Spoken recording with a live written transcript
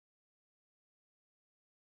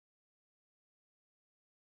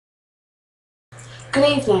Good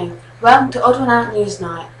evening. Welcome to Odd One Out News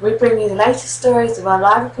Night. We bring you the latest stories of our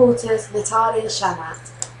live reporters Natalie and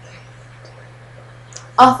Shanat.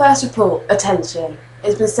 Our first report, attention.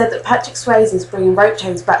 It's been said that Patrick Swayze is bringing rope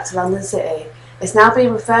chains back to London City. It's now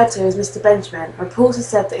being referred to as Mr. Benjamin. Reporters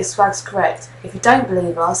said that his swag's correct. If you don't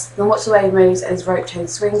believe us, then watch the way he moves and his rope chain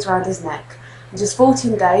swings around his neck. In just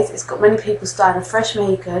 14 days, it's got many people starting a fresh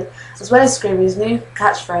Mohican, as well as screaming his new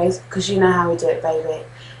catchphrase, "'Cause you know how we do it, baby."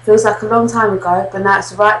 Feels like a long time ago, but now it's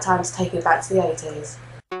the right time to take it back to the 80s.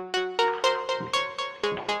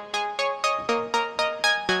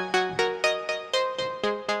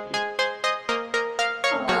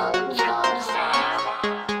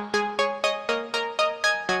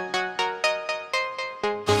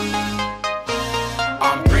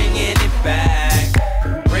 I'm bringing it back,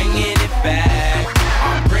 bringing it back,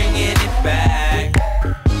 I'm bringing it back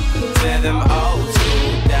to them old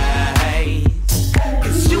school days.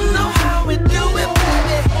 'Cause you know how we do it,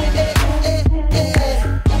 baby.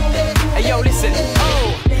 Hey yo, listen,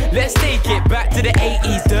 let's take it back to the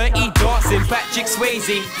 80s. Dirty dancing, Patrick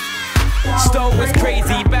Swayze. Stone was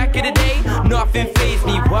crazy back in the day, nothing fazed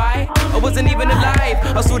me. Why? I wasn't even alive.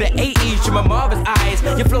 I saw the 80s through my mother's eyes.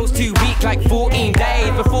 Your flow's too weak, like 14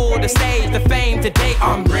 days before the stage, the fame today.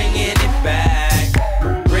 I'm bringing it back,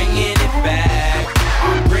 bringing it back,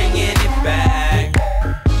 I'm bringing it back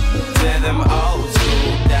to them old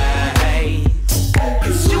school days.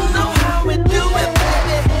 'Cause you know how we do it,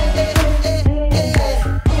 baby.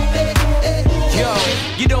 Yo,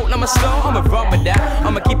 you don't know my slow, I'ma run with that.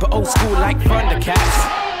 I'ma keep it old school like Thundercats.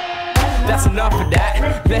 That's enough of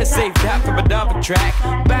that, let's save that for another track.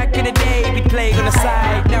 Back in the day, we played on the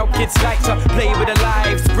side. Now kids like to play with their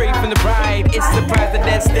lives. Straight from the ride, it's the prize that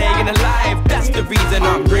they're staying alive. That's the reason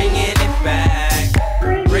I'm bringing it back,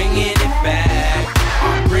 bringing it back,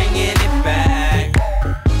 I'm bringing it back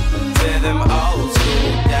to them old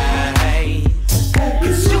school days.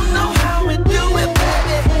 'Cause you know how we do it,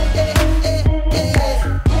 baby.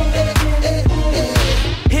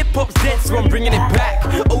 Hip-hop's dead, so I'm bringing it back.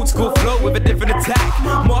 Old school flow with a different attack.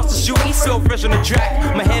 Master Shortie, so fresh on the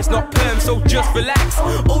track. My hair's not perm, so just relax.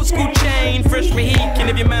 Old school chain, fresh Mohican.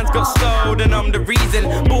 If your man's got slow, then I'm the reason.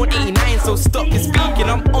 Born 89, so stop your speaking.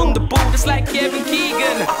 I'm on the ball, just like Kevin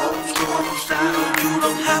Keegan. Old school style, you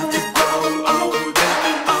don't have to go over.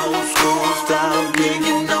 Old school style, yeah,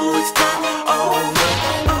 you know it's time over.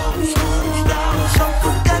 Old school style, some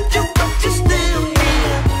forgot you, but you're still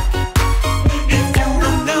here. If you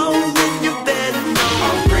don't know, then you better know.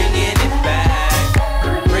 I'm bringing it back,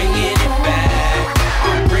 bringing it back,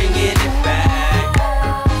 I'm bringing it back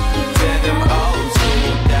to them old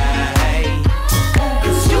school days.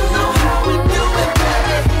 'Cause you know how we do it,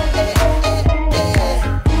 baby.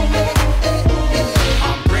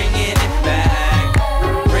 I'm bringing it back,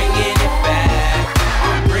 bringing it back,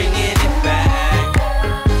 I'm bringing it back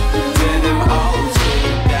to them old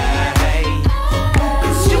school days.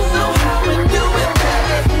 'Cause you know how we do it,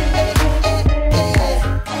 baby.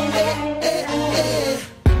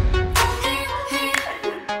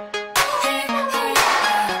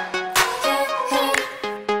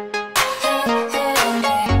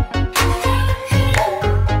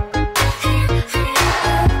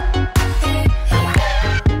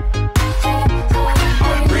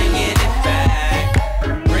 I'm bringing it back,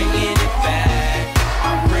 bringing it back,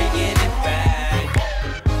 I'm bringing it back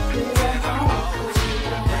to them old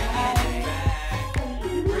school,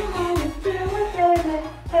 bringing it back.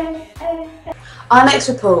 Our next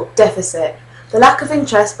report, deficit. The lack of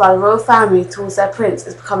interest by the royal family towards their prince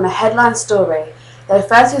is becoming a headline story. They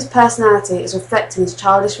refer to his personality as reflecting his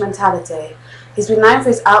childish mentality. He's been known for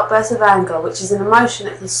his outbursts of anger, which is an emotion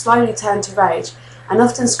that can slowly turn to rage, and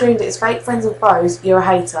often screamed at his fake friends and foes, "You're a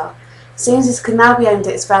hater." Seems this can now be aimed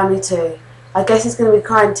at his family too. I guess he's going to be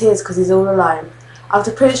crying tears because he's all alone.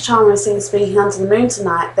 After Prince Charming was seen speaking under the moon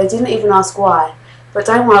tonight, they didn't even ask why. But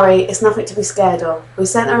don't worry, it's nothing to be scared of. We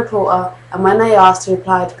sent a reporter, and when they asked, he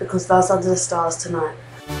replied, "Because those under the stars tonight."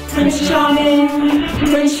 Prince Charming,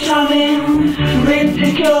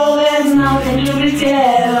 ridicule, there's nothing to be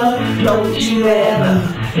scared. Don't you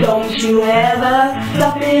ever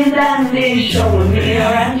stop in dandy, showing me your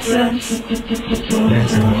answer.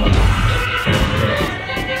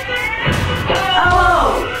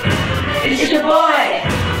 Oh, it's your boy,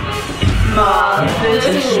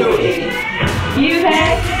 Master Shortie. You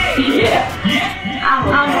hey? Yeah. I'm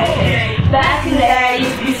okay. Back in the day, I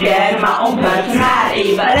used to be scared of my own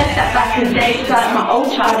personality, but I left that back in the day to start my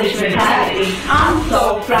old childish mentality. I'm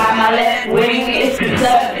so fly, my left wing is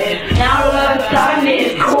conservative. Now all of a sudden it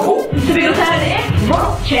is cool to be alternative.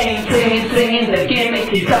 Rock chain, singing the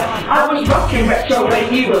gimmick is up. I was rocking retro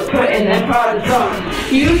when you were putting them products on.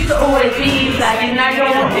 You used to always be sagging, now you're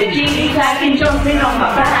on the G tagging, jumping on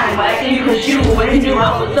my bandwagon, cause you always knew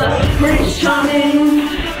I was a Prince Charming,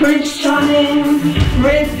 Prince Charming,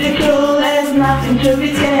 ridicule, there's nothing to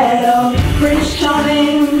be scared of. Prince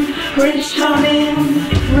Charming, Prince Charming,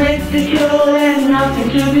 ridicule, there's nothing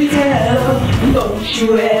to be scared of. Don't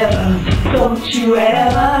you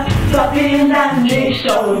ever stop being dandy,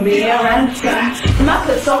 showing me around sky. My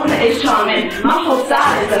persona is charming, my whole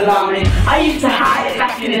style is alarming. I used to hide it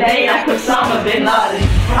back in the day like Osama bin Laden.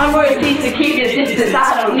 I'm royalty to keep your distance,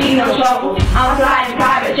 I don't need no trouble. I'm flying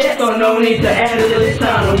private jets, so no need to enter the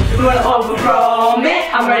tunnel. You wanna overthrow me?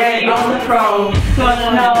 I'm ready on the throne. You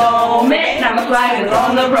wanna know me? Now my flag is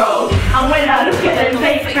on the road. And when I look at them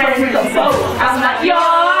fake friends of both, I'm like, you're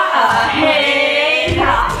a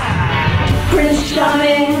hater. Prince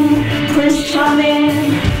Charming, Prince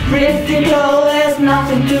Charming, ridicule, there's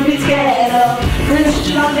nothing to be scared of. Prince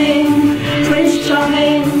Charming, Prince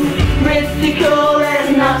Charming, ridicule, there's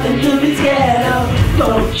nothing to be scared of.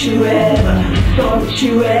 Don't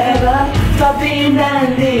you ever stop being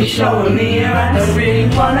dandy, showing me around. I really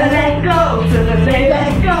wanna let go, so the say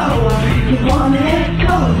let go. You wanna let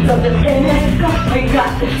go, so the say let go. We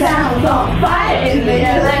got the sounds on fire in the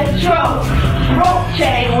electro. Rope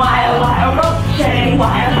chain wire, rope chain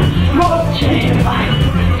wire.